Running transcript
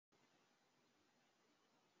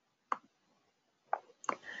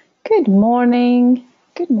Good morning.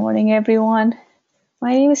 Good morning, everyone.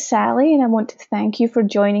 My name is Sally, and I want to thank you for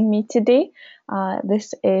joining me today.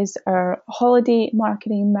 This is our holiday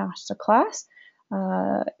marketing masterclass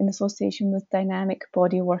in association with Dynamic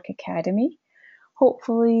Bodywork Academy.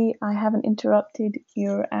 Hopefully, I haven't interrupted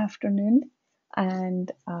your afternoon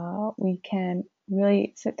and we can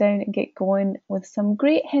really sit down and get going with some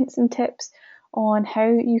great hints and tips on how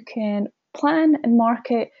you can plan and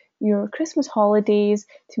market your Christmas holidays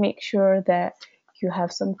to make sure that you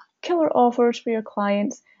have some killer offers for your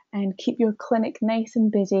clients and keep your clinic nice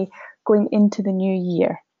and busy going into the new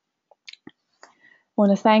year. I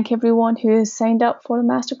want to thank everyone who has signed up for the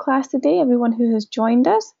masterclass today, everyone who has joined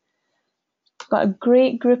us. We've got a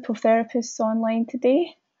great group of therapists online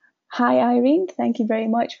today. Hi Irene, thank you very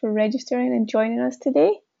much for registering and joining us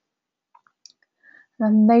today. A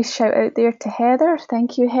nice shout out there to Heather.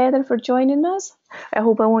 Thank you, Heather, for joining us. I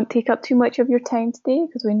hope I won't take up too much of your time today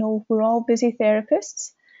because we know we're all busy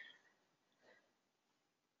therapists.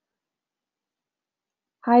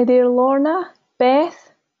 Hi there, Lorna,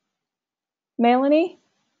 Beth, Melanie.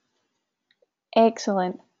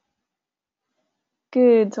 Excellent.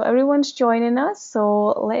 Good. So everyone's joining us.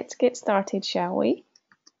 So let's get started, shall we?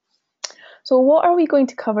 So what are we going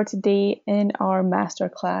to cover today in our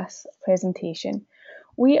masterclass presentation?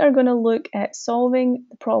 We are going to look at solving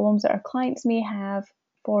the problems that our clients may have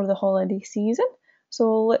for the holiday season.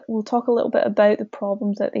 So we'll talk a little bit about the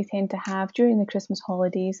problems that they tend to have during the Christmas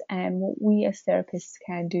holidays and what we as therapists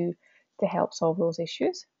can do to help solve those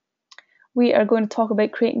issues. We are going to talk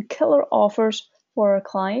about creating killer offers for our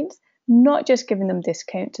clients, not just giving them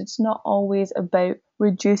discounts. It's not always about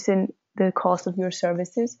reducing the cost of your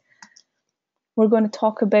services. We're going to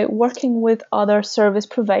talk about working with other service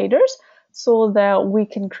providers so that we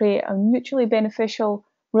can create a mutually beneficial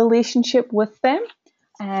relationship with them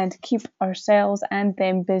and keep ourselves and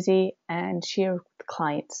them busy and share with the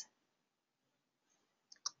clients.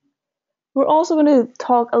 We're also going to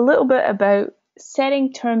talk a little bit about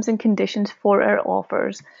setting terms and conditions for our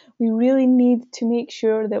offers. We really need to make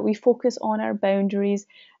sure that we focus on our boundaries,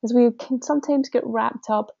 as we can sometimes get wrapped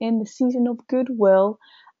up in the season of goodwill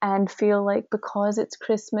and feel like because it's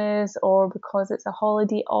Christmas or because it's a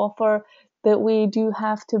holiday offer that we do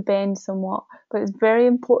have to bend somewhat. But it's very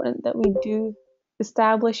important that we do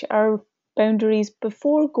establish our boundaries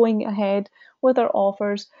before going ahead with our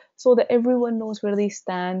offers so that everyone knows where they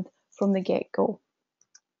stand from the get-go.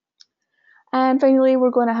 And finally, we're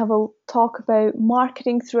going to have a talk about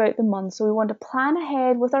marketing throughout the month. So we want to plan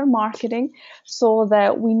ahead with our marketing so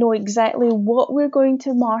that we know exactly what we're going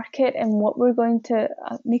to market and what we're going to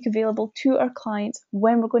make available to our clients,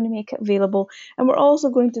 when we're going to make it available. And we're also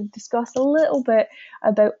going to discuss a little bit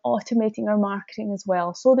about automating our marketing as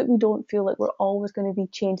well, so that we don't feel like we're always going to be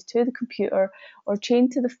chained to the computer or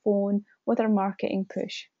chained to the phone with our marketing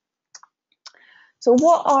push. So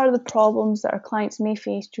what are the problems that our clients may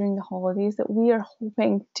face during the holidays that we are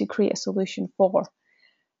hoping to create a solution for?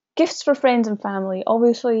 Gifts for friends and family.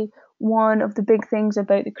 Obviously, one of the big things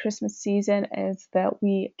about the Christmas season is that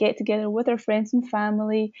we get together with our friends and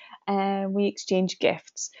family and we exchange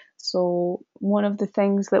gifts. So one of the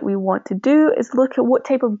things that we want to do is look at what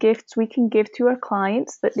type of gifts we can give to our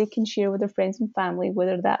clients that they can share with their friends and family,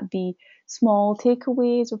 whether that be small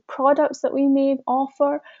takeaways of products that we may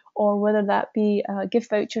offer, or whether that be gift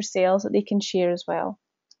voucher sales that they can share as well.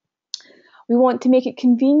 We want to make it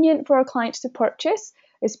convenient for our clients to purchase,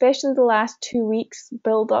 especially the last 2 weeks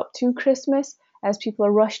build up to Christmas as people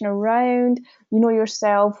are rushing around. You know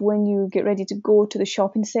yourself, when you get ready to go to the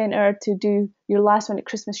shopping centre to do your last minute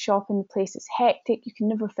Christmas shopping, the place is hectic, you can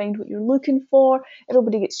never find what you're looking for,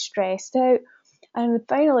 everybody gets stressed out. And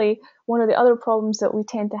finally, one of the other problems that we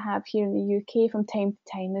tend to have here in the UK from time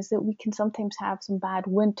to time is that we can sometimes have some bad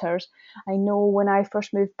winters. I know when I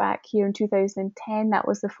first moved back here in 2010, that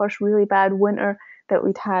was the first really bad winter that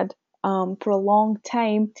we'd had for a long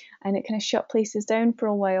time, and it kind of shut places down for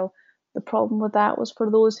a while. The problem with that was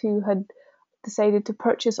for those who had decided to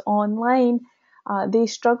purchase online, they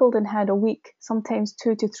struggled and had a week, sometimes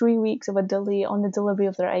 2 to 3 weeks of a delay on the delivery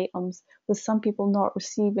of their items, with some people not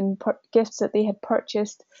receiving gifts that they had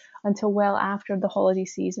purchased until well after the holiday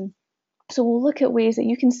season. So we'll look at ways that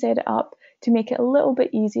you can set it up to make it a little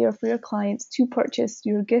bit easier for your clients to purchase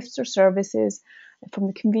your gifts or services from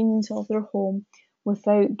the convenience of their home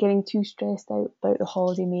without getting too stressed out about the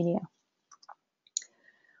holiday mania.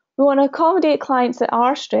 We want to accommodate clients that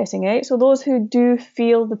are stressing out, so those who do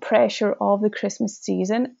feel the pressure of the Christmas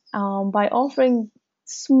season, by offering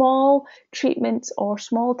small treatments or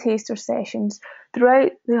small taster sessions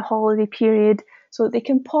throughout the holiday period so that they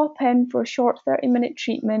can pop in for a short 30-minute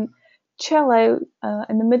treatment chill out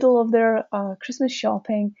in the middle of their Christmas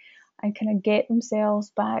shopping and kind of get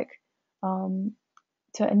themselves back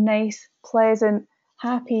to a nice, pleasant,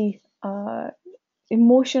 happy,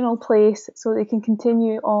 emotional place so they can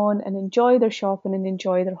continue on and enjoy their shopping and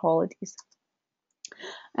enjoy their holidays.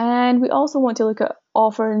 And we also want to look at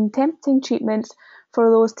offering tempting treatments for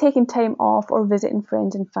those taking time off or visiting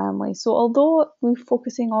friends and family. So although we're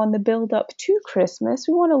focusing on the build up to Christmas,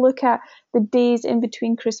 we want to look at the days in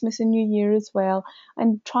between Christmas and New Year as well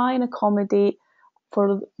and try and accommodate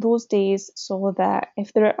for those days so that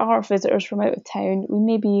if there are visitors from out of town, we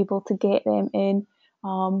may be able to get them in.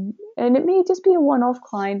 And it may just be a one-off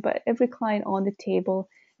client, but every client on the table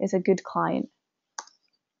is a good client.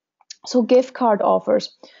 So gift card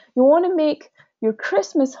offers. You want to make your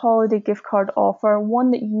Christmas holiday gift card offer one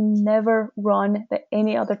that you never run at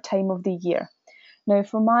any other time of the year. Now,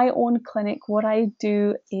 for my own clinic, what I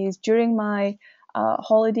do is during my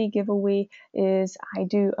holiday giveaway is I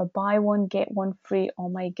do a buy one, get one free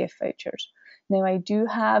on my gift vouchers. Now, I do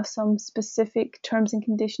have some specific terms and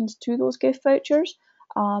conditions to those gift vouchers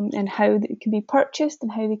and how they can be purchased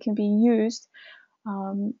and how they can be used.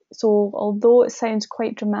 So although it sounds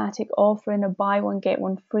quite dramatic offering a buy one get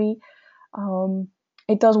one free,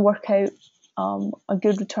 it does work out a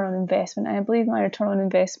good return on investment. And I believe my return on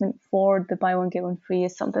investment for the buy one get one free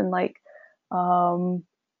is something like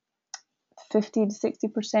 50 to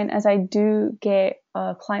 60%, as I do get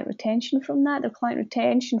client retention from that. The client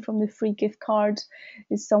retention from the free gift cards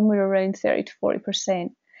is somewhere around 30 to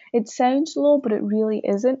 40%. It sounds low, but it really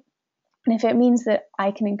isn't. And if it means that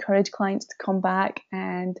I can encourage clients to come back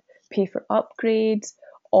and pay for upgrades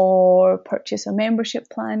or purchase a membership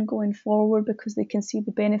plan going forward because they can see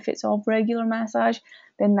the benefits of regular massage,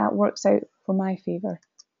 then that works out for my favour.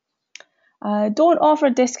 Don't offer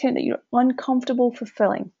a discount that you're uncomfortable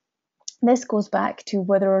fulfilling. This goes back to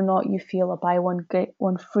whether or not you feel a buy one get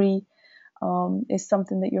one free is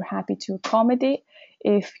something that you're happy to accommodate.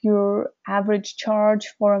 If your average charge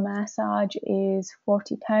for a massage is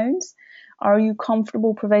 £40, are you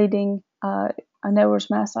comfortable providing an hour's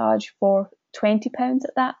massage for £20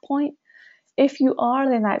 at that point? If you are,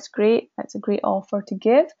 then that's great. That's a great offer to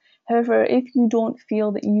give. However, if you don't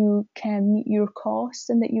feel that you can meet your costs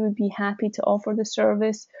and that you would be happy to offer the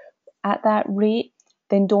service at that rate,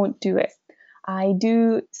 then don't do it. I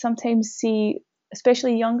do sometimes see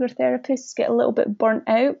especially younger therapists get a little bit burnt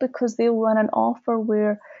out because they'll run an offer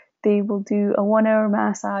where they will do a 1 hour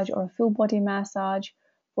massage or a full body massage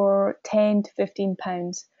for £10 to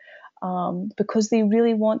 £15 because they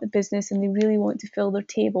really want the business and they really want to fill their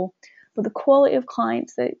table. But the quality of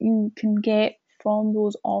clients that you can get from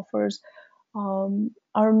those offers are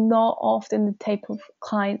not often the type of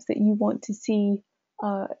clients that you want to see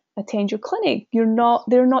attend your clinic. They're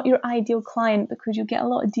not your ideal client because you get a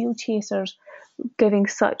lot of deal chasers giving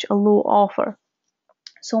such a low offer.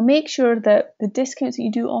 So make sure that the discounts that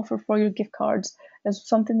you do offer for your gift cards is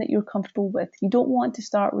something that you're comfortable with. You don't want to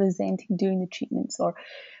start resenting doing the treatments or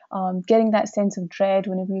getting that sense of dread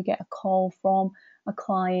whenever you get a call from a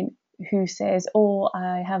client who says, oh,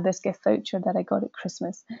 I have this gift voucher that I got at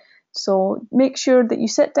Christmas. So make sure that you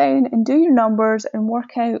sit down and do your numbers and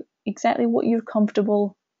work out exactly what you're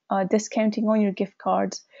comfortable discounting on your gift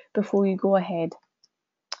cards before you go ahead.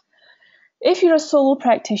 If you're a solo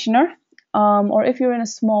practitioner or if you're in a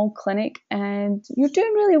small clinic and you're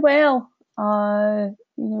doing really well,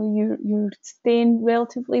 you're staying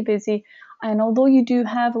relatively busy, and although you do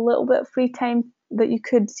have a little bit of free time that you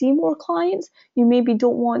could see more clients, you maybe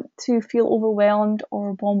don't want to feel overwhelmed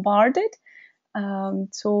or bombarded.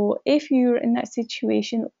 So if you're in that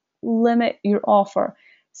situation, limit your offer.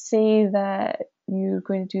 Say that you're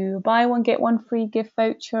going to do a buy one get one free gift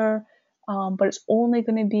voucher, but it's only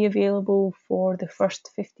going to be available for the first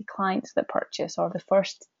 50 clients that purchase, or the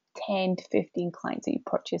first 10 to 15 clients that you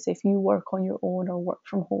purchase if you work on your own or work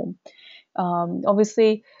from home.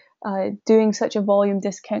 Obviously, doing such a volume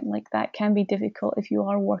discount like that can be difficult if you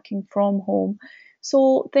are working from home.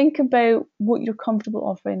 So think about what you're comfortable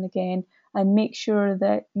offering again, and make sure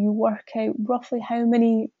that you work out roughly how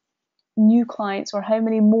many new clients or how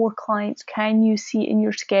many more clients can you see in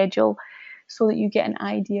your schedule, so that you get an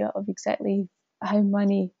idea of exactly how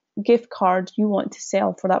many gift cards you want to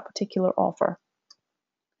sell for that particular offer.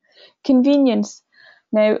 Convenience.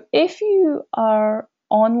 Now, if you are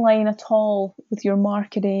online at all with your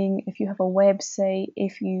marketing, if you have a website,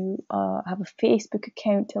 if you have a Facebook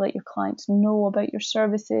account to let your clients know about your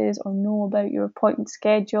services or know about your appointment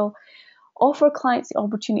schedule, offer clients the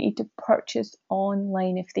opportunity to purchase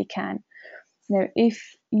online if they can. Now,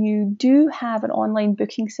 if you do have an online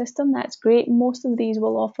booking system, that's great. Most of these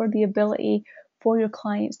will offer the ability for your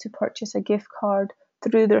clients to purchase a gift card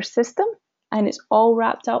through their system, and it's all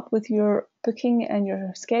wrapped up with your booking and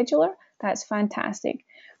your scheduler, that's fantastic.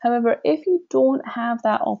 However, if you don't have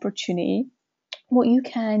that opportunity, what you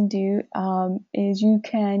can do is you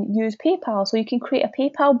can use PayPal. So you can create a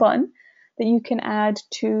PayPal button that you can add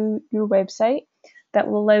to your website that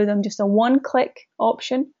will allow them just a one-click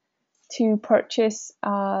option to purchase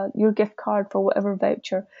your gift card for whatever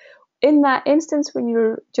voucher. In that instance, when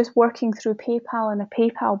you're just working through PayPal and a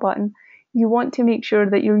PayPal button, you want to make sure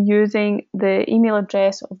that you're using the email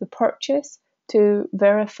address of the purchase to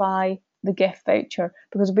verify the gift voucher,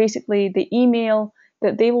 because basically the email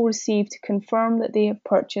that they will receive to confirm that they have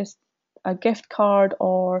purchased a gift card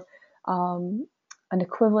or an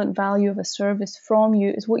equivalent value of a service from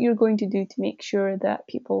you is what you're going to do to make sure that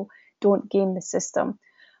people don't game the system.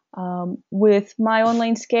 With my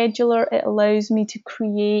online scheduler, it allows me to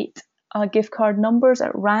create gift card numbers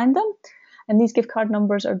at random, and these gift card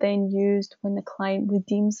numbers are then used when the client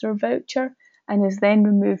redeems their voucher and is then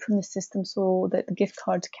removed from the system so that the gift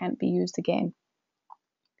cards can't be used again.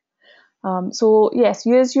 So yes,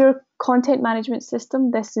 use your content management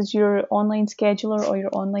system. This is your online scheduler or your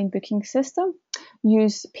online booking system.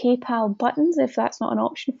 Use PayPal buttons if that's not an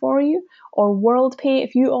option for you, or WorldPay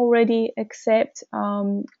if you already accept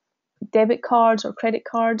debit cards or credit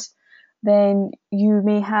cards. Then you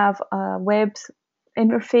may have a web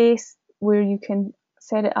interface where you can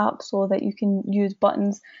set it up so that you can use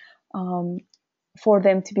buttons for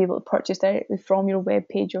them to be able to purchase directly from your web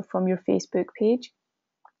page or from your Facebook page.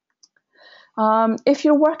 If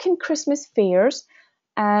you're working Christmas fairs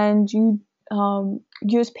and you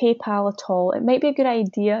use PayPal at all, it might be a good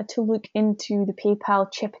idea to look into the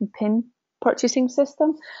PayPal chip and pin purchasing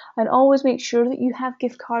system, and always make sure that you have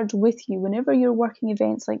gift cards with you whenever you're working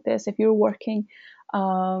events like this. If you're working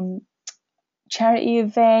charity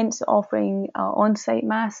events offering on-site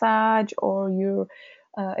massage, or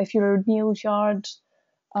if you're a nails yard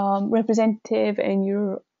representative and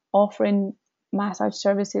you're offering massage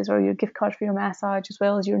services or your gift cards for your massage as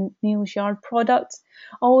well as your nails yard products,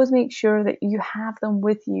 always make sure that you have them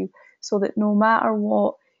with you so that no matter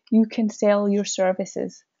what, you can sell your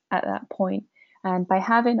services at that point. And by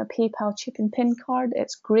having a PayPal chip and pin card,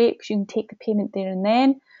 it's great because you can take the payment there and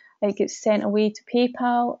then. It gets sent away to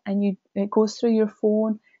PayPal and it goes through your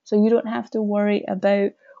phone, so you don't have to worry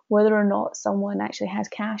about whether or not someone actually has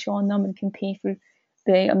cash on them and can pay for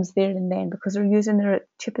the items there and then, because they're using their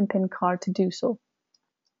chip and pin card to do so.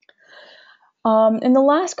 In the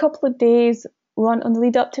last couple of days run on the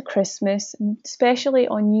lead up to Christmas, especially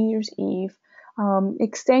on New Year's Eve,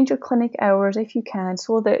 extend your clinic hours if you can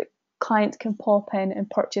so that clients can pop in and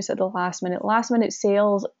purchase at the last minute. Last minute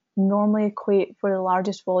sales normally equate for the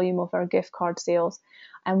largest volume of our gift card sales,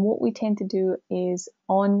 and what we tend to do is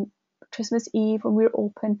on Christmas Eve when we're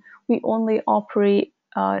open, we only operate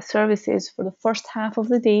services for the first half of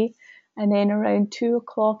the day, and then around 2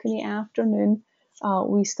 o'clock in the afternoon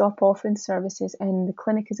we stop offering services and the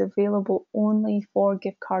clinic is available only for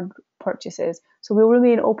gift card purchases. So we'll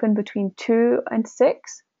remain open between 2 and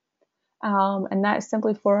 6, and that is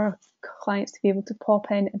simply for our clients to be able to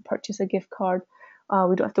pop in and purchase a gift card.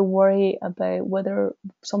 We don't have to worry about whether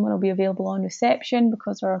someone will be available on reception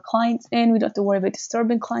because there are clients in. We don't have to worry about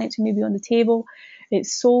disturbing clients who may be on the table.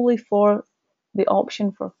 It's solely for the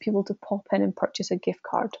option for people to pop in and purchase a gift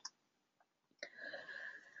card.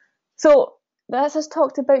 So that's us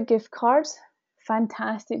talked about gift cards.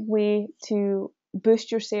 Fantastic way to boost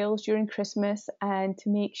your sales during Christmas and to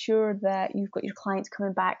make sure that you've got your clients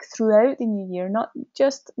coming back throughout the new year, not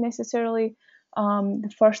just necessarily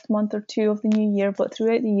the first month or two of the new year, but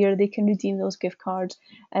throughout the year they can redeem those gift cards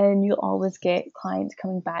and you'll always get clients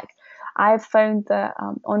coming back. I've found that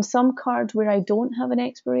on some cards where I don't have an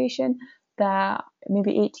expiration, that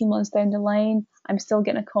maybe 18 months down the line, I'm still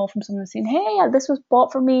getting a call from someone saying, hey, this was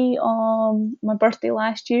bought for me on my birthday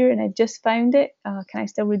last year and I just found it. Can I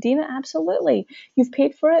still redeem it? Absolutely. You've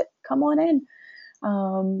paid for it. Come on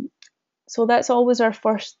in. So that's always our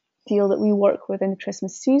first deal that we work with in the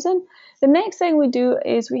Christmas season. The next thing we do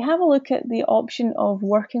is we have a look at the option of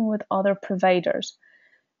working with other providers.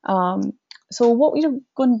 So what you're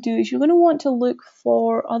going to do is you're going to want to look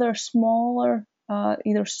for other smaller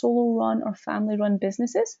either solo run or family run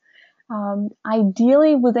businesses,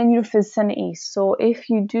 ideally within your vicinity. So if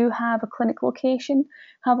you do have a clinic location,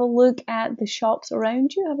 have a look at the shops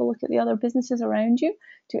around you, have a look at the other businesses around you.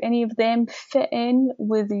 Do any of them fit in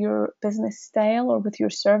with your business style or with your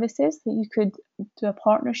services that you could do a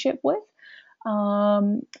partnership with?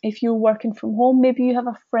 If you're working from home, maybe you have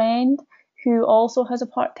a friend who also has a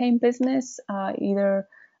part-time business, either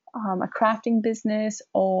a crafting business,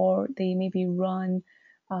 or they maybe run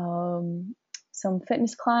some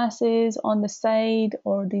fitness classes on the side,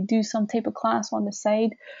 or they do some type of class on the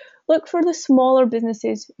side. Look for the smaller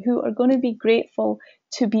businesses who are going to be grateful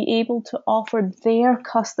to be able to offer their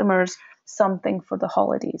customers something for the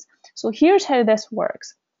holidays. So here's how this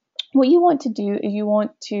works. What you want to do is you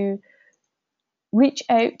want to reach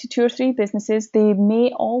out to 2 or 3 businesses. They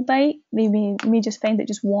may all bite. They may just find that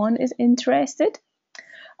just one is interested.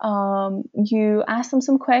 You ask them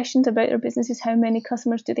some questions about their businesses. How many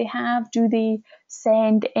customers do they have? Do they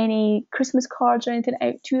send any Christmas cards or anything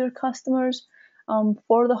out to their customers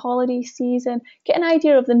for the holiday season? Get an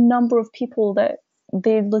idea of the number of people that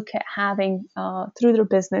they look at having through their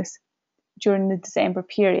business during the December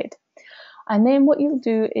period. And then what you'll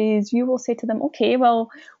do is you will say to them, okay, well,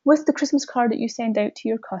 with the Christmas card that you send out to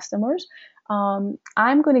your customers, I'm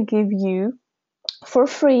going to give you for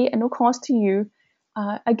free and no cost to you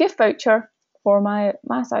a gift voucher for my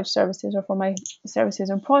massage services or for my services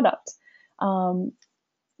and products.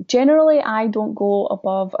 Generally, I don't go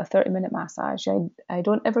above a 30-minute massage. I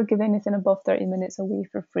don't ever give anything above 30 minutes away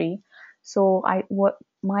for free. So what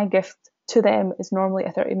my gift to them is normally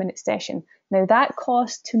a 30-minute session. Now that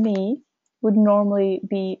cost to me would normally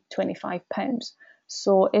be £25.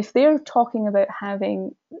 So if they're talking about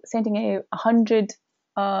sending out 100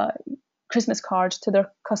 Christmas cards to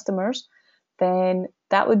their customers, then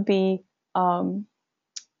that would be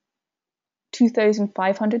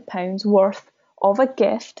 £2,500 worth of a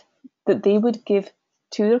gift that they would give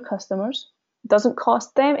to their customers. It doesn't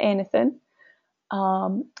cost them anything.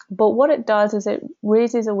 But what it does is it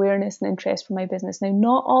raises awareness and interest for my business. Now,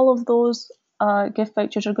 not all of those gift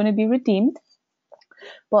vouchers are going to be redeemed,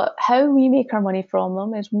 but how we make our money from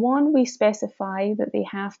them is, one, we specify that they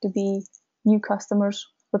have to be new customers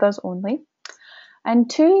with us only,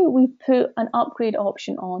 and two, we put an upgrade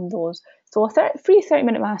option on those. So a free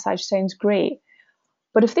 30-minute massage sounds great,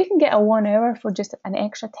 but if they can get a 1 hour for just an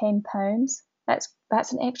extra £10,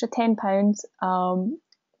 that's an extra £10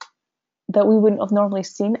 that we wouldn't have normally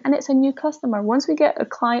seen, and it's a new customer. Once we get a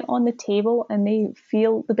client on the table and they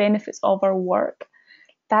feel the benefits of our work,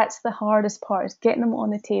 that's the hardest part, is getting them on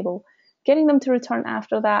the table. Getting them to return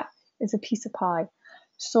after that is a piece of pie.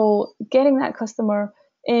 So getting that customer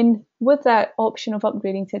in with that option of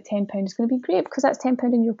upgrading to £10 is going to be great, because that's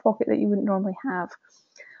 £10 in your pocket that you wouldn't normally have.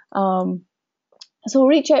 So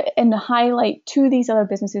reach out and highlight to these other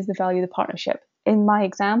businesses the value of the partnership. In my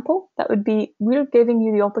example, that would be, we're giving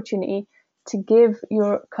you the opportunity to give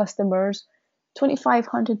your customers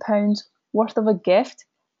 £2,500 worth of a gift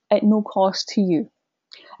at no cost to you.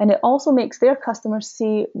 And it also makes their customers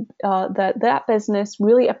see that business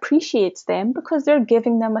really appreciates them, because they're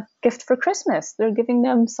giving them a gift for Christmas. They're giving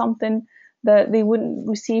them something that they wouldn't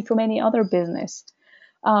receive from any other business.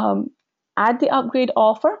 Add the upgrade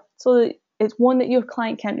offer so that it's one that your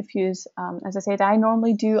client can't refuse. As I said, I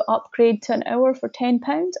normally do upgrade to an hour for £10,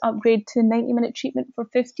 upgrade to 90-minute treatment for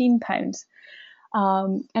 £15.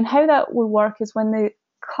 And how that will work is, when the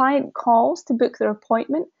client calls to book their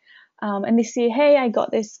appointment, and they say, hey, I got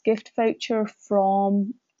this gift voucher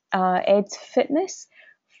from Ed's Fitness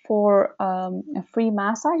for a free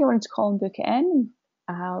massage. I wanted to call and book it in.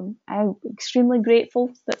 I'm extremely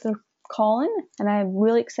grateful that they're calling, and I'm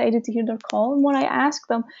really excited to hear their call. And when I ask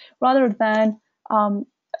them, rather than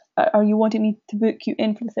are you wanting me to book you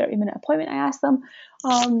in for the 30-minute appointment, I ask them,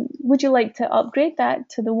 would you like to upgrade that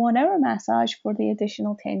to the 1 hour massage for the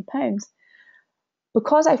additional £10?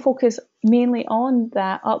 Because I focus mainly on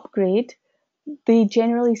that upgrade, they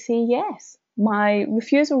generally say yes. My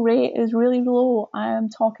refusal rate is really low. I am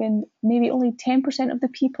talking maybe only 10% of the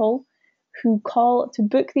people who call to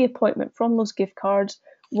book the appointment from those gift cards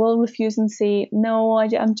will refuse and say, no,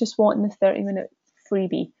 I'm just wanting the 30-minute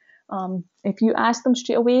freebie. If you ask them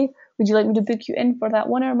straight away, would you like me to book you in for that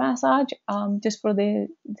 1 hour massage just for the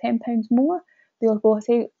 £10 more? They'll go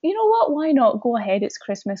say, you know what, why not? Go ahead, it's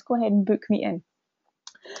Christmas. Go ahead and book me in.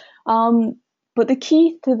 But the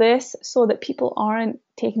key to this, so that people aren't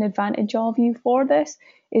taking advantage of you for this,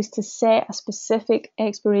 is to set a specific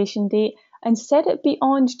expiration date and set it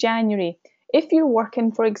beyond January. If you're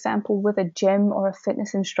working, for example, with a gym or a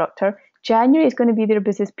fitness instructor, January is going to be their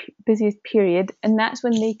busiest period, and that's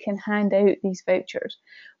when they can hand out these vouchers.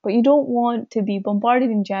 But you don't want to be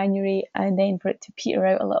bombarded in January and then for it to peter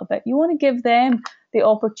out a little bit. You want to give them the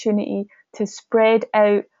opportunity to spread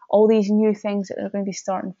out all these new things that are going to be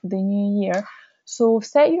starting for the new year. So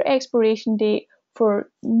set your expiration date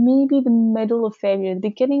for maybe the middle of February, the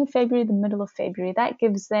beginning of February, the middle of February. That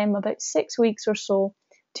gives them about 6 weeks or so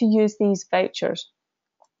to use these vouchers.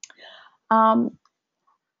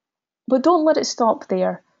 But don't let it stop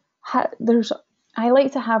there. I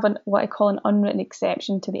like to have what I call an unwritten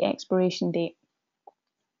exception to the expiration date.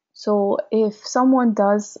 So if someone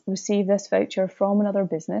does receive this voucher from another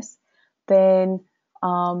business, then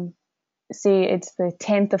say it's the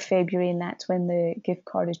 10th of February and that's when the gift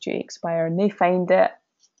card is due to expire, and they find it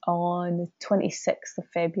on the 26th of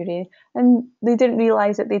February and they didn't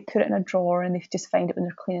realise that they'd put it in a drawer and they just find it when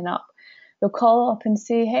they're cleaning up. They'll call up and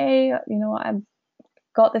say, hey, I've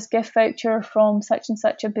got this gift voucher from such and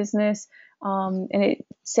such a business, and it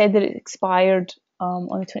said that it expired on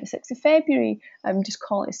the 26th of February. I'm just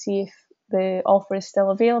calling to see if the offer is still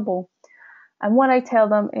available. And what I tell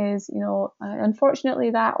them is,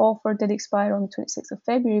 unfortunately that offer did expire on the 26th of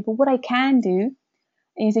February, but what I can do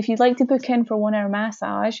is if you'd like to book in for a 1 hour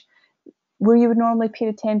massage, where you would normally pay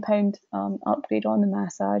the £10 upgrade on the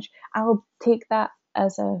massage, I'll take that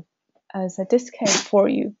as a discount for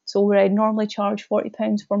you. So where I'd normally charge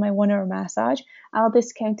 £40 for my 1 hour massage, I'll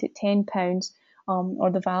discount it £10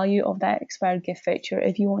 or the value of that expired gift voucher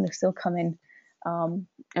if you want to still come in and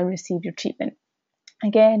receive your treatment.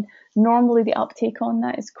 Again, normally the uptake on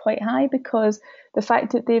that is quite high because the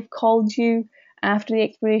fact that they've called you after the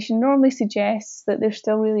expiration normally suggests that they're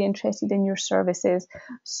still really interested in your services.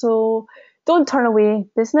 So don't turn away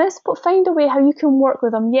business, but find a way how you can work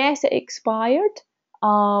with them. Yes, it expired,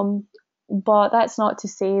 but that's not to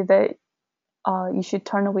say that you should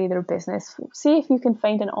turn away their business. See if you can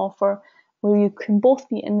find an offer where you can both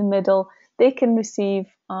be in the middle. They can receive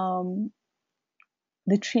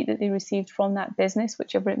the treat that they received from that business,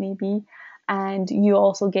 whichever it may be, and you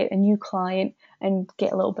also get a new client and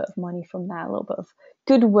get a little bit of money from that, a little bit of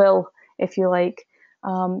goodwill, if you like.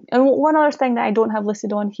 And one other thing that I don't have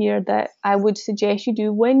listed on here that I would suggest you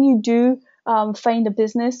do when you do find a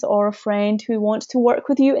business or a friend who wants to work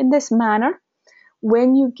with you in this manner,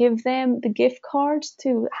 when you give them the gift cards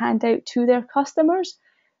to hand out to their customers,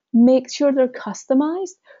 make sure they're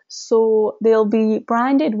customized. So they'll be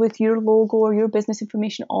branded with your logo or your business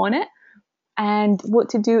information on it. And what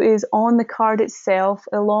to do is on the card itself,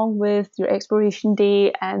 along with your expiration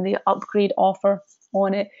date and the upgrade offer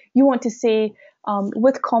on it, you want to say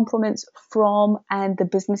with compliments from and the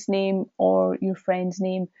business name or your friend's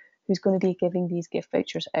name who's going to be giving these gift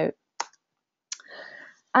vouchers out.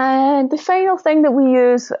 And the final thing that we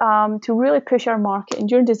use to really push our marketing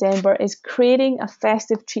during December is creating a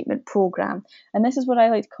festive treatment program. And this is what I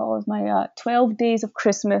like to call as my 12 days of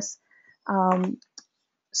Christmas.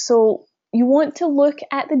 So you want to look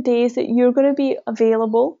at the days that you're going to be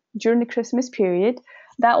available during the Christmas period.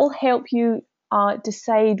 That will help you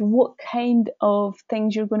decide what kind of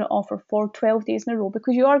things you're going to offer for 12 days in a row,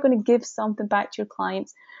 because you are going to give something back to your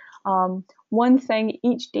clients. One thing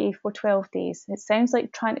each day for 12 days. It sounds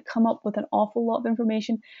like trying to come up with an awful lot of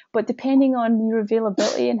information, but depending on your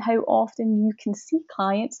availability and how often you can see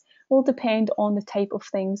clients will depend on the type of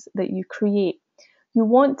things that you create. You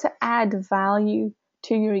want to add value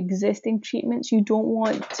to your existing treatments. You don't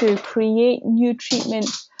want to create new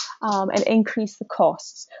treatments and increase the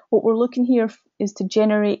costs. What we're looking here is to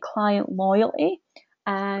generate client loyalty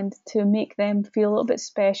and to make them feel a little bit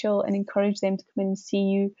special and encourage them to come in and see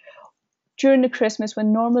you during the Christmas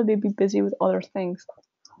when normally they'd be busy with other things.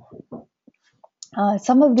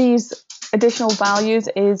 Some of these additional values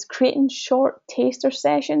is creating short taster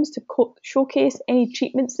sessions to showcase any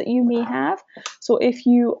treatments that you may have. So if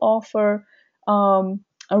you offer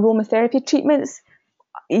aromatherapy treatments,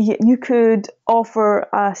 you could offer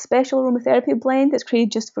a special aromatherapy blend that's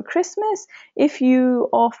created just for Christmas. If you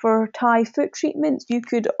offer Thai foot treatments, you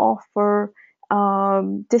could offer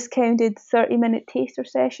discounted 30-minute taster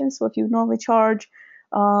sessions. So if you normally charge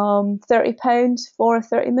 £30 for a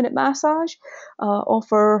 30-minute massage,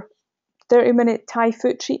 offer 30-minute Thai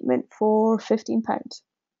foot treatment for £15.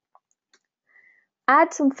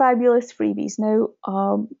 Add some fabulous freebies.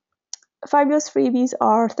 Now, fabulous freebies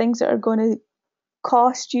are things that are going to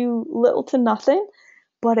cost you little to nothing,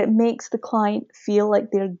 but it makes the client feel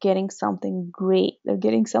like they're getting something great. They're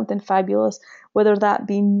getting something fabulous, whether that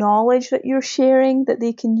be knowledge that you're sharing that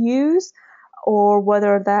they can use, or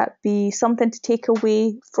whether that be something to take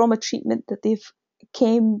away from a treatment that they've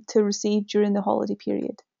came to receive during the holiday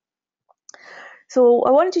period. So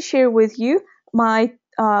I wanted to share with you my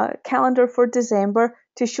calendar for December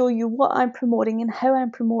to show you what I'm promoting and how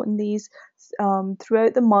I'm promoting these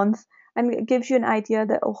throughout the month, and it gives you an idea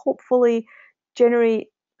that will hopefully generate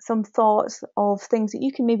some thoughts of things that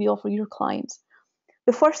you can maybe offer your clients.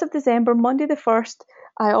 The 1st of December, Monday the 1st,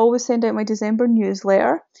 I always send out my December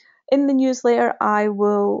newsletter. In the newsletter, I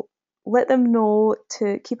will let them know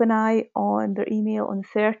to keep an eye on their email on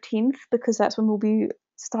the 13th, because that's when we'll be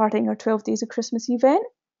starting our 12 Days of Christmas event.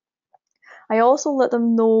 I also let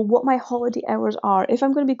them know what my holiday hours are. If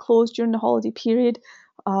I'm going to be closed during the holiday period,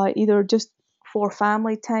 either just for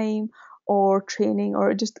family time or training,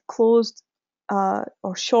 or just closed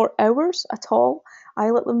or short hours at all, I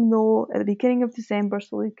let them know at the beginning of December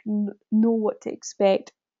so they can know what to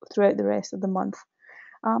expect throughout the rest of the month.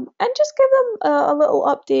 And just give them a little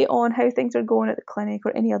update on how things are going at the clinic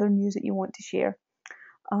or any other news that you want to share.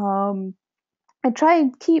 And try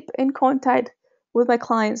and keep in contact with my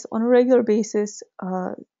clients on a regular basis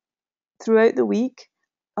throughout the week.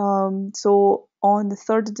 So on the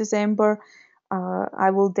 3rd of December,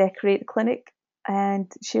 I will decorate the clinic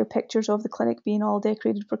and share pictures of the clinic being all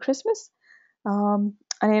decorated for Christmas. And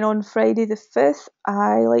then on Friday the 5th,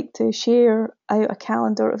 I like to share out a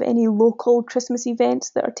calendar of any local Christmas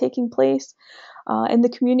events that are taking place in the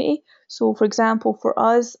community. So, for example, for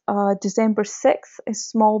us, December 6th is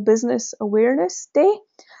Small Business Awareness Day,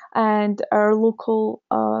 and our local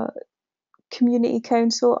community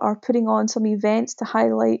council are putting on some events to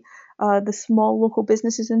highlight the small local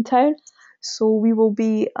businesses in town. So we will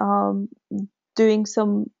be doing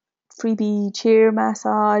some freebie chair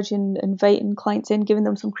massage and inviting clients in, giving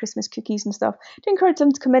them some Christmas cookies and stuff to encourage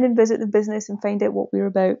them to come in and visit the business and find out what we're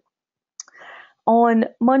about. On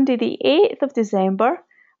Monday the 8th of December,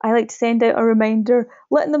 I like to send out a reminder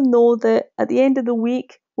letting them know that at the end of the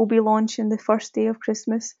week we'll be launching the first day of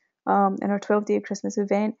Christmas in our 12-day of Christmas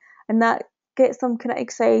event, and that gets them kind of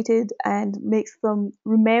excited and makes them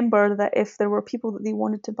remember that if there were people that they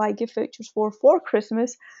wanted to buy gift vouchers for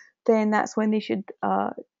Christmas, then that's when they should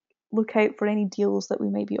look out for any deals that we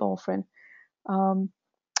might be offering.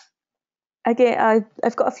 Again,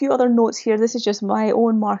 I've got a few other notes here. This is just my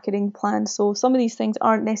own marketing plan, so some of these things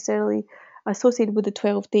aren't necessarily associated with the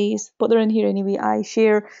 12 days, but they're in here anyway. I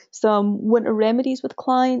share some winter remedies with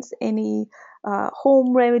clients, any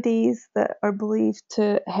home remedies that are believed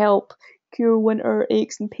to help cure winter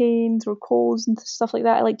aches and pains or colds and stuff like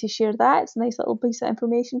that. I like to share that. It's a nice little piece of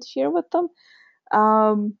information to share with them.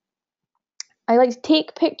 I like to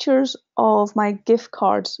take pictures of my gift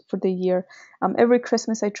cards for the year. Every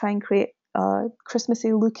Christmas I try and create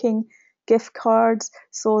Christmassy looking gift cards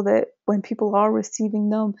so that when people are receiving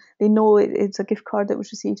them, they know it's a gift card that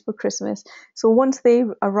was received for Christmas. So once they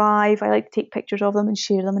arrive, I like to take pictures of them and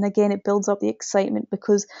share them. And again, it builds up the excitement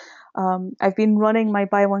because I've been running my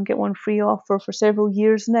buy one, get one free offer for several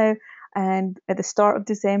years now. And at the start of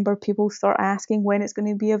December, people start asking when it's going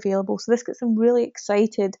to be available. So this gets them really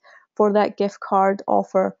excited for that gift card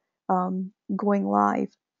offer going live.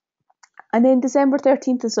 And then December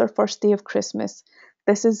 13th is our first day of Christmas.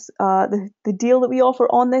 This is the deal that we offer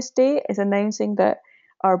on this day is announcing that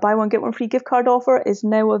our buy one, get one free gift card offer is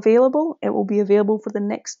now available. It will be available for the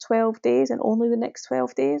next 12 days and only the next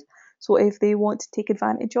 12 days. So if they want to take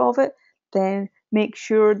advantage of it, then make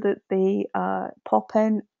sure that they pop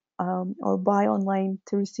in or buy online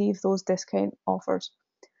to receive those discount offers.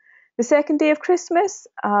 The second day of Christmas,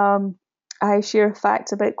 I share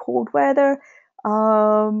facts about cold weather,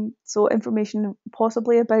 so information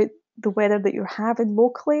possibly about the weather that you're having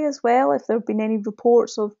locally as well, if there have been any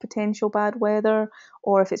reports of potential bad weather,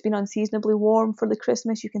 or if it's been unseasonably warm for the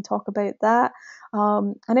Christmas, you can talk about that.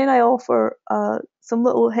 And then I offer some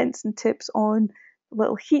little hints and tips on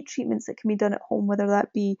little heat treatments that can be done at home, whether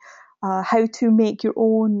that be how to make your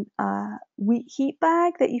own wheat heat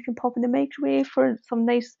bag that you can pop in the microwave for some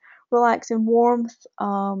nice relaxing warmth,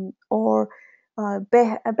 or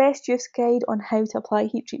a best use guide on how to apply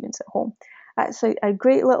heat treatments at home. That's a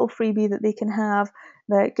great little freebie that they can have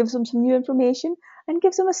that gives them some new information and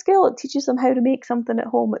gives them a skill. It teaches them how to make something at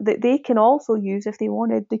home that they can also use if they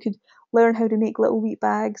wanted. They could learn how to make little wheat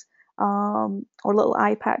bags or little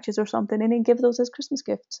eye patches or something, and then give those as Christmas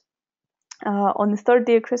gifts. On the third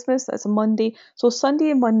day of Christmas, that's a Monday. So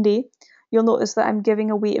Sunday and Monday, you'll notice that I'm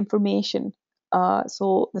giving away information.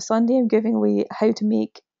 So the Sunday I'm giving away how to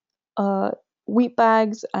make wheat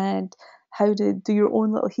bags and how to do your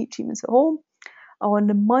own little heat treatments at home. On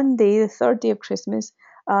the Monday, the third day of Christmas,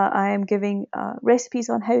 I am giving recipes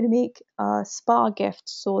on how to make spa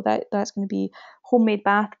gifts. So that's going to be homemade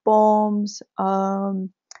bath bombs,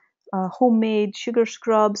 homemade sugar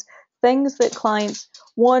scrubs, things that clients,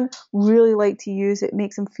 one, really like to use. It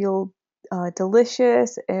makes them feel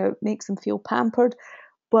delicious, it makes them feel pampered,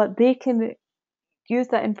 but they can use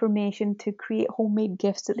that information to create homemade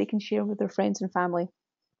gifts that they can share with their friends and family.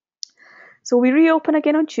 So we reopen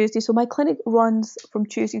again on Tuesday. So my clinic runs from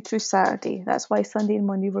Tuesday through Saturday. That's why Sunday and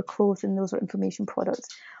Monday we're closed and those are information products.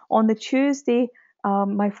 On the Tuesday,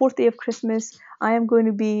 my fourth day of Christmas, I am going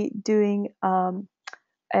to be doing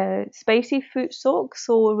a spicy foot soak.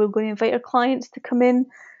 So we're going to invite our clients to come in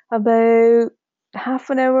about half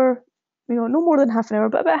an hour, no more than half an hour,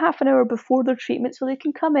 but about half an hour before their treatment, so they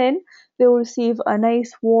can come in. They'll receive a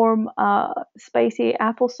nice warm spicy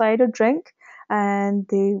apple cider drink, and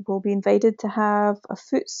they will be invited to have a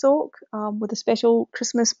foot soak with a special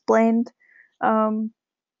Christmas blend, a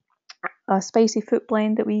spicy foot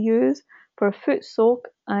blend that we use for a foot soak.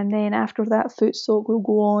 And then after that foot soak, we'll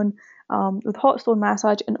go on with hot stone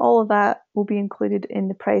massage, and all of that will be included in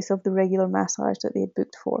the price of the regular massage that they had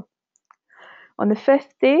booked for. On the 5th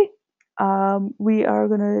day, we are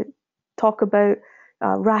going to talk about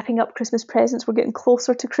wrapping up Christmas presents. We're getting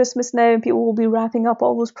closer to Christmas now, and people will be wrapping up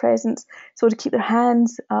all those presents. So to keep their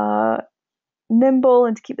hands nimble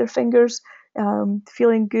and to keep their fingers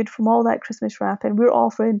feeling good from all that Christmas wrapping, we're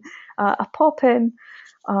offering a pop-in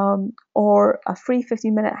or a free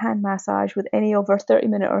 15-minute hand massage with any of our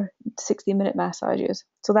 30-minute or 60-minute massages.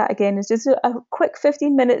 So that again is just a quick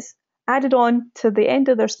 15 minutes added on to the end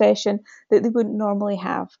of their session that they wouldn't normally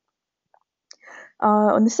have.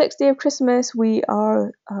 On the 6th day of Christmas, we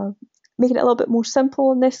are making it a little bit more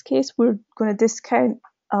simple in this case. We're going to discount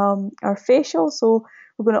our facial, so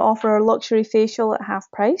we're going to offer our luxury facial at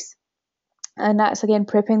half price. And that's again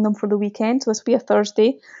prepping them for the weekend. So this will be a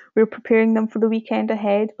Thursday. We're preparing them for the weekend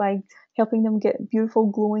ahead by helping them get beautiful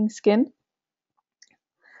glowing skin.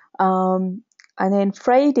 And then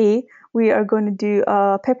Friday, we are going to do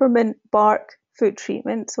a peppermint bark foot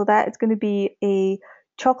treatment. So that is going to be a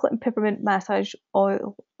chocolate and peppermint massage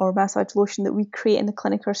oil or massage lotion that we create in the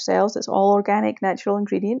clinic ourselves. It's all organic, natural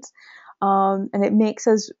ingredients. And it makes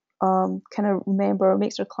us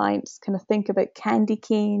makes our clients kind of think about candy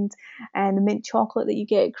canes and the mint chocolate that you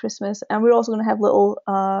get at Christmas. And we're also going to have little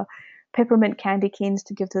peppermint candy canes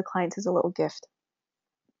to give to the clients as a little gift.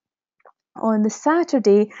 On the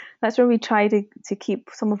Saturday, that's where we try to keep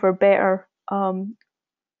some of our better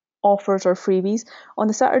offers or freebies. On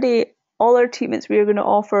the Saturday, all our treatments, we are going to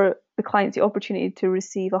offer the clients the opportunity to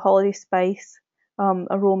receive a holiday spice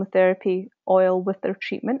aromatherapy oil with their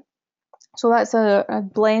treatment. So that's a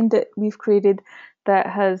blend that we've created that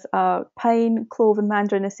has pine, clove and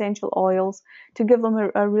mandarin essential oils to give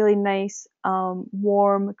them a really nice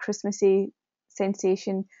warm Christmassy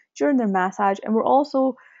sensation during their massage. And we're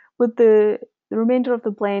also, with the remainder of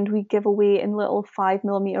the blend, we give away in little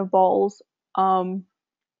 5mm bottles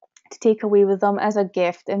to take away with them as a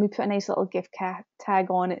gift, and we put a nice little gift tag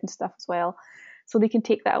on it and stuff as well. So they can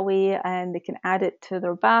take that away and they can add it to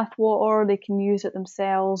their bath water. They can use it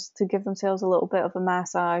themselves to give themselves a little bit of a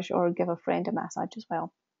massage or give a friend a massage as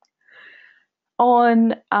well.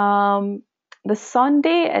 On the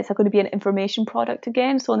Sunday, it's going to be an information product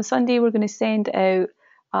again. So on the Sunday, we're going to send out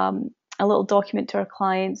a little document to our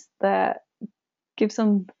clients that gives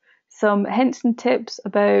them some hints and tips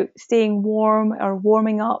about staying warm or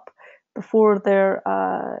warming up before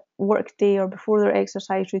their work day or before their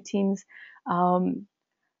exercise routines,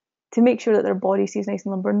 to make sure that their body stays nice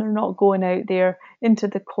and limber and they're not going out there into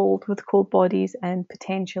the cold with cold bodies and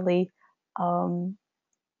potentially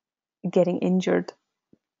getting injured.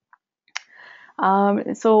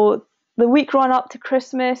 So the week run up to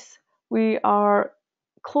Christmas, we are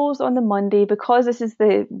closed on the Monday because this is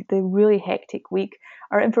the really hectic week.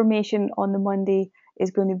 Our information on the Monday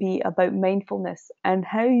is going to be about mindfulness and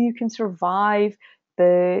how you can survive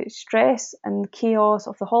the stress and chaos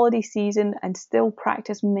of the holiday season and still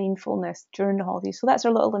practice mindfulness during the holidays. So that's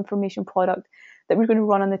our little information product that we're going to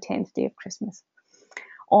run on the 10th day of Christmas.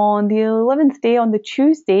 On the 11th day, on the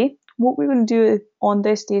Tuesday, what we're going to do on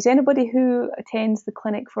this day is anybody who attends the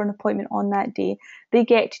clinic for an appointment on that day, they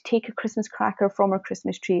get to take a Christmas cracker from our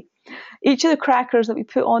Christmas tree. Each of the crackers that we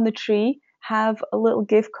put on the tree have a little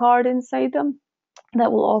gift card inside them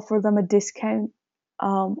that will offer them a discount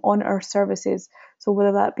on our services. So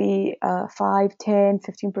whether that be 5, 10,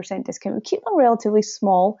 15% discount, we keep them relatively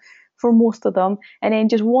small for most of them. And then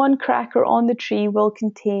just one cracker on the tree will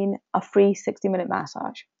contain a free 60-minute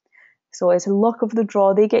massage. So it's a luck of the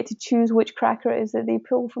draw. They get to choose which cracker it is that they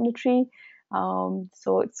pull from the tree.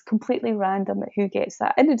 So it's completely random who gets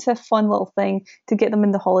that. And it's a fun little thing to get them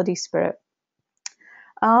in the holiday spirit.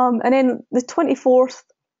 And then the 24th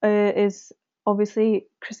is obviously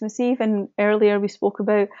Christmas Eve. And earlier we spoke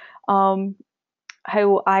about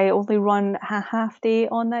how I only run a half day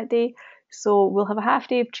on that day. So we'll have a half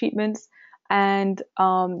day of treatments, and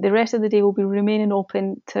the rest of the day will be remaining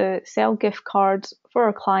open to sell gift cards for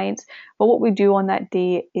our clients. But what we do on that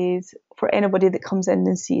day is, for anybody that comes in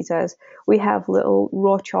and sees us, we have little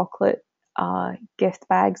raw chocolate gift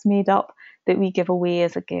bags made up that we give away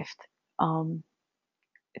as a gift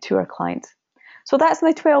to our clients. So that's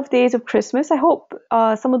my 12 days of Christmas. I hope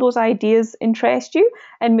some of those ideas interest you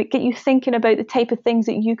and get you thinking about the type of things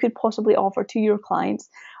that you could possibly offer to your clients.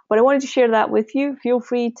 But I wanted to share that with you. Feel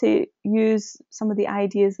free to use some of the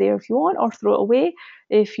ideas there if you want, or throw it away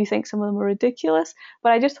if you think some of them are ridiculous.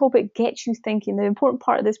 But I just hope it gets you thinking. The important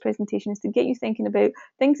part of this presentation is to get you thinking about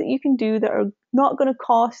things that you can do that are not going to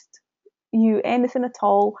cost you anything at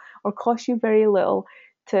all or cost you very little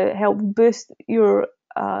to help boost your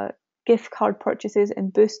gift card purchases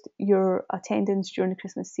and boost your attendance during the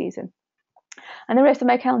Christmas season. And the rest of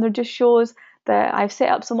my calendar just shows that I've set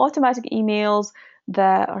up some automatic emails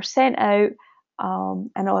that are sent out,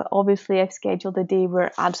 and obviously I've scheduled a day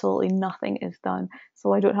where absolutely nothing is done,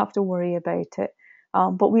 so I don't have to worry about it.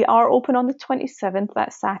 But we are open on the 27th,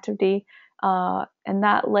 that's Saturday, and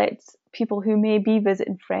that lets people who may be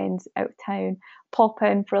visiting friends out of town pop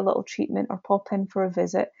in for a little treatment or pop in for a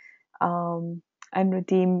visit, and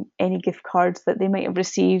redeem any gift cards that they might have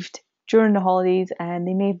received during the holidays, and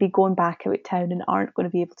they may be going back out of town and aren't going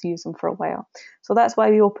to be able to use them for a while. So that's why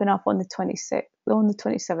we open up on the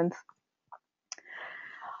 27th.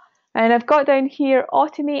 And I've got down here,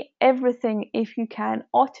 automate everything if you can.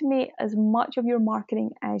 Automate as much of your marketing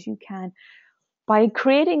as you can. By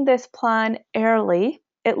creating this plan early,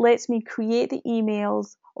 it lets me create the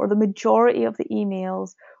emails, or the majority of the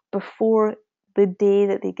emails, before the day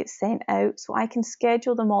that they get sent out, so I can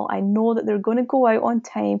schedule them all. I know that they're going to go out on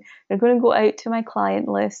time, they're going to go out to my client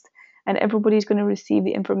list, and everybody's going to receive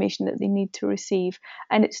the information that they need to receive.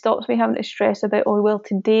 And it stops me having to stress about, oh well,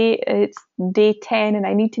 today it's day 10 and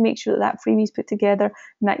I need to make sure that freebie's put together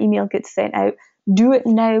and that email gets sent out. Do it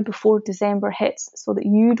now before December hits, so that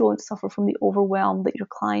you don't suffer from the overwhelm that your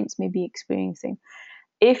clients may be experiencing.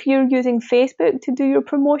 If you're using Facebook to do your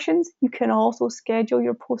promotions, you can also schedule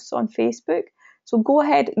your posts on Facebook. So go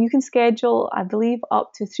ahead, you can schedule, I believe,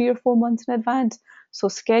 up to 3 or 4 months in advance. So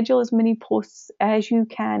schedule as many posts as you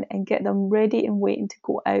can and get them ready and waiting to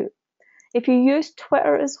go out. If you use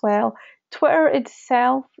Twitter as well, Twitter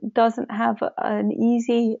itself doesn't have an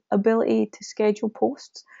easy ability to schedule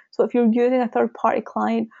posts. So if you're using a third-party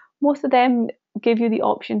client, most of them give you the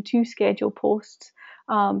option to schedule posts.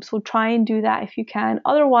 So try and do that if you can.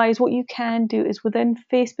 Otherwise, what you can do is within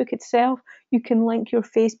Facebook itself, you can link your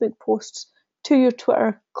Facebook posts to your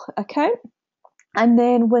Twitter account. And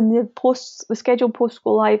then when the scheduled posts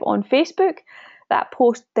go live on Facebook, that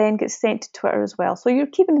post then gets sent to Twitter as well. So you're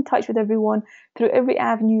keeping in touch with everyone through every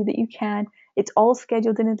avenue that you can. It's all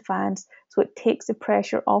scheduled in advance, so it takes the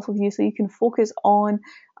pressure off of you, so you can focus on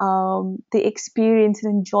the experience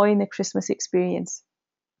and enjoying the Christmas experience.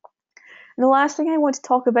 And the last thing I want to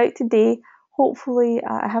talk about today, hopefully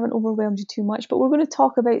I haven't overwhelmed you too much, but we're going to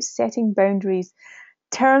talk about setting boundaries.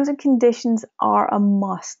 Terms and conditions are a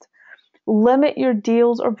must. Limit your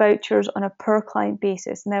deals or vouchers on a per client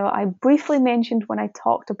basis. Now, I briefly mentioned when I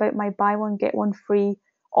talked about my buy one get one free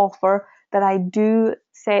offer that I do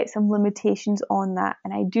set some limitations on that,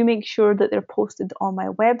 and I do make sure that they're posted on my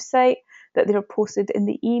website, that they're posted in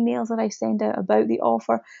the emails that I send out about the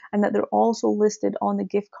offer, and that they're also listed on the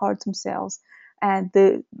gift cards themselves. And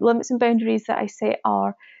the limits and boundaries that I set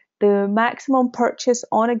are: the maximum purchase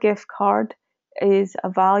on a gift card is a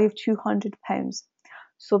value of £200.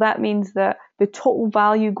 So that means that the total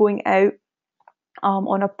value going out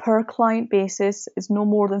on a per client basis is no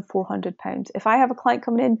more than £400. If I have a client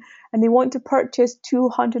coming in and they want to purchase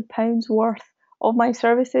 £200 worth of my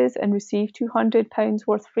services and receive £200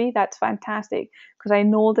 worth free, that's fantastic, because I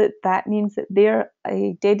know that that means that they're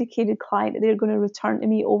a dedicated client, they're going to return to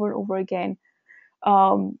me over and over again.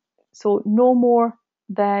 So no more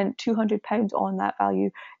than £200 on that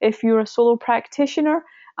value. If you're a solo practitioner,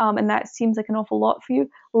 and that seems like an awful lot for you,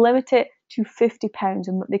 limit it to £50,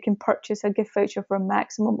 and they can purchase a gift voucher for a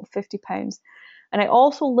maximum of £50. And I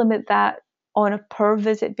also limit that on a per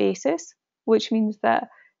visit basis, which means that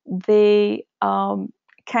they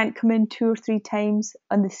can't come in 2 or 3 times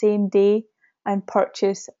on the same day and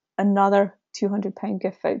purchase another £200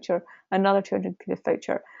 gift voucher, another £200 gift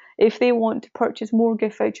voucher. If they want to purchase more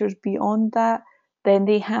gift vouchers beyond that, then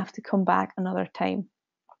they have to come back another time.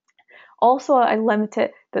 Also, I limit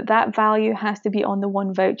it that value has to be on the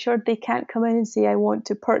one voucher. They can't come in and say, I want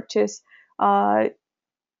to purchase a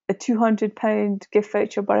 £200 gift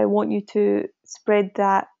voucher, but I want you to spread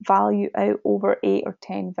that value out over 8 or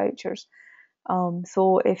 10 vouchers.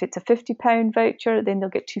 So if it's a £50 voucher, then they'll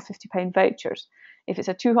get 2 £50 vouchers. If it's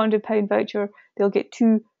a £200 voucher, they'll get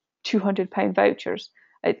 2 £200 vouchers.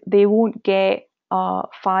 They won't get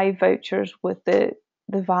 5 vouchers with the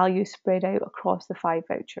value spread out across the 5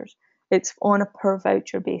 vouchers. It's on a per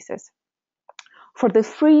voucher basis. For the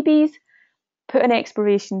freebies, put an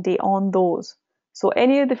expiration date on those. So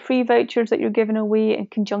any of the free vouchers that you're giving away in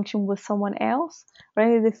conjunction with someone else, or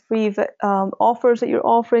any of the free offers that you're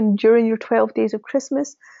offering during your 12 days of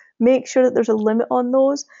Christmas, make sure that there's a limit on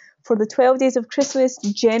those. For the 12 days of Christmas,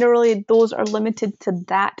 generally those are limited to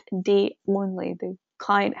that day only. The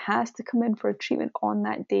client has to come in for a treatment on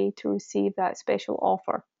that day to receive that special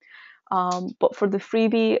offer. But for the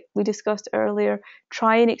freebie we discussed earlier,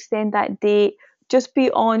 try and extend that date just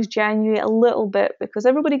beyond January a little bit, because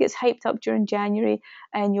everybody gets hyped up during January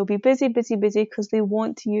and you'll be busy because they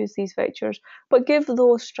want to use these vouchers. But give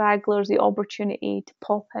those stragglers the opportunity to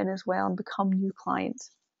pop in as well and become new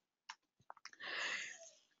clients.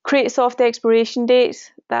 Create soft expiration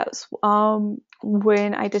dates. That's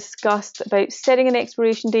when I discussed about setting an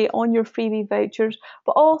expiration date on your freebie vouchers,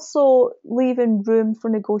 but also leaving room for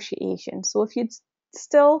negotiation. So if you'd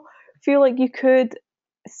still feel like you could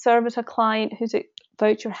service a client whose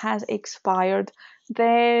voucher has expired,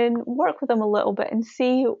 then work with them a little bit and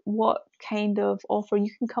see what kind of offer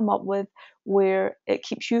you can come up with where it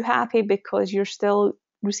keeps you happy because you're still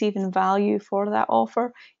receiving value for that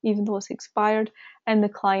offer, even though it's expired, and the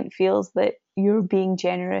client feels that you're being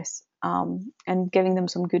generous and giving them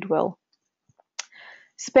some goodwill.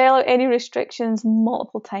 Spell out any restrictions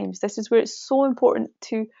multiple times. This is where it's so important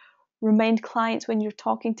to remind clients when you're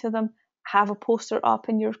talking to them. Have a poster up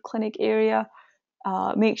in your clinic area.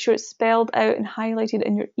 Make sure it's spelled out and highlighted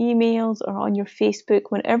in your emails or on your Facebook.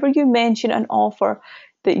 Whenever you mention an offer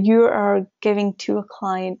that you are giving to a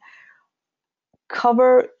client,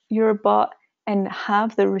 cover your butt and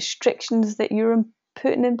have the restrictions that you're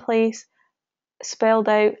putting in place spelled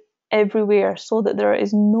out everywhere so that there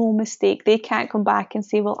is no mistake. They can't come back and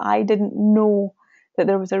say, well, I didn't know that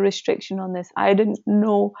there was a restriction on this. I didn't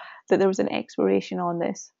know that there was an expiration on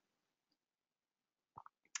this.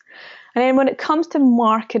 And then when it comes to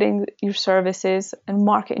marketing your services and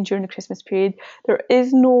marketing during the Christmas period, there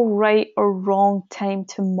is no right or wrong time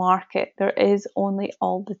to market. There is only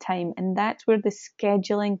all the time. And that's where the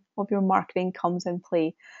scheduling of your marketing comes in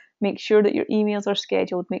play. Make sure that your emails are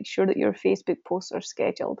scheduled. Make sure that your Facebook posts are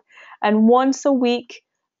scheduled. And once a week,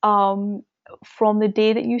 from the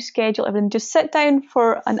day that you schedule everything, just sit down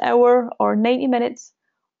for an hour or 90 minutes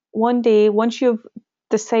one day, once you've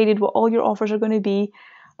decided what all your offers are going to be,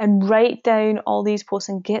 and write down all these posts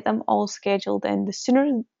and get them all scheduled in. The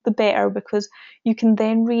sooner the better, because you can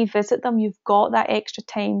then revisit them. You've got that extra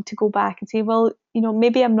time to go back and say, well,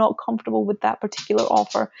 maybe I'm not comfortable with that particular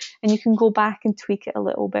offer, and you can go back and tweak it a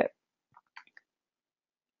little bit.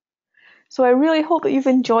 So I really hope that you've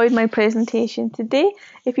enjoyed my presentation today.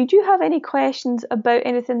 If you do have any questions about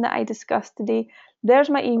anything that I discussed today, there's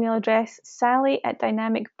my email address,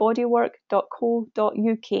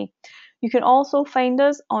 sally@dynamicbodywork.co.uk. You can also find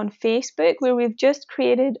us on Facebook, where we've just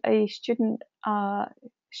created a student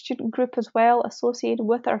group as well associated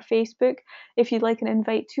with our Facebook. If you'd like an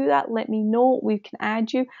invite to that, let me know. We can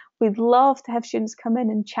add you. We'd love to have students come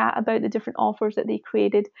in and chat about the different offers that they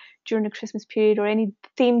created during the Christmas period, or any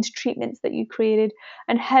themed treatments that you created,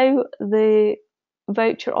 and how the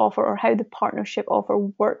voucher offer or how the partnership offer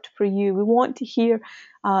worked for you. We want to hear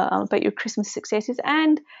about your Christmas successes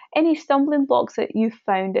and any stumbling blocks that you've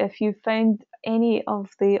found. If you found any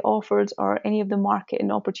of the offers or any of the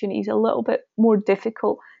marketing opportunities a little bit more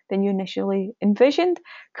difficult than you initially envisioned,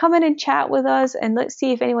 come in and chat with us, and let's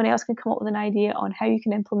see if anyone else can come up with an idea on how you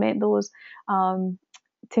can implement those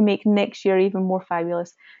to make next year even more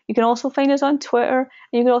fabulous. You can also find us on Twitter,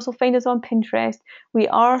 and you can also find us on Pinterest. We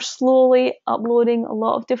are slowly uploading a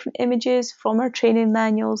lot of different images from our training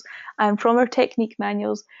manuals and from our technique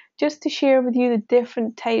manuals, just to share with you the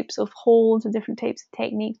different types of holds, the different types of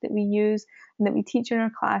techniques that we use and that we teach in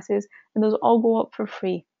our classes, and those all go up for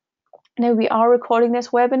free. Now, we are recording this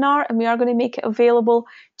webinar and we are going to make it available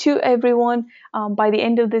to everyone by the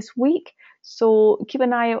end of this week. So keep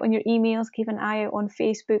an eye out on your emails, keep an eye out on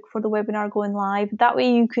Facebook for the webinar going live. That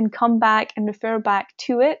way you can come back and refer back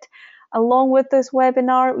to it. Along with this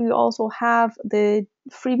webinar, we also have the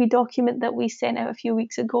freebie document that we sent out a few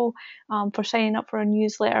weeks ago for signing up for our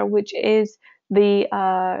newsletter, which is the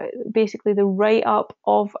basically the write-up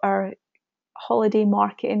of our holiday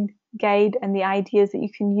marketing guide and the ideas that you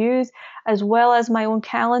can use, as well as my own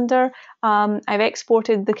calendar. I've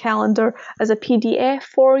exported the calendar as a PDF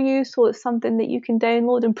for you, so it's something that you can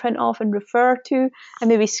download and print off and refer to, and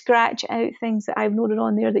maybe scratch out things that I've noted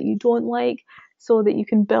on there that you don't like, so that you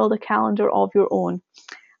can build a calendar of your own.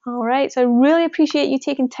 All right, so I really appreciate you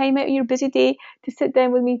taking time out of your busy day to sit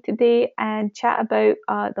down with me today and chat about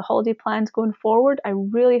the holiday plans going forward. I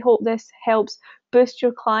really hope this helps boost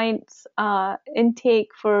your clients' intake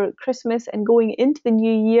for Christmas and going into the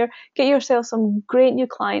new year. Get yourself some great new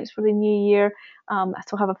clients for the new year.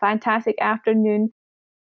 So have a fantastic afternoon.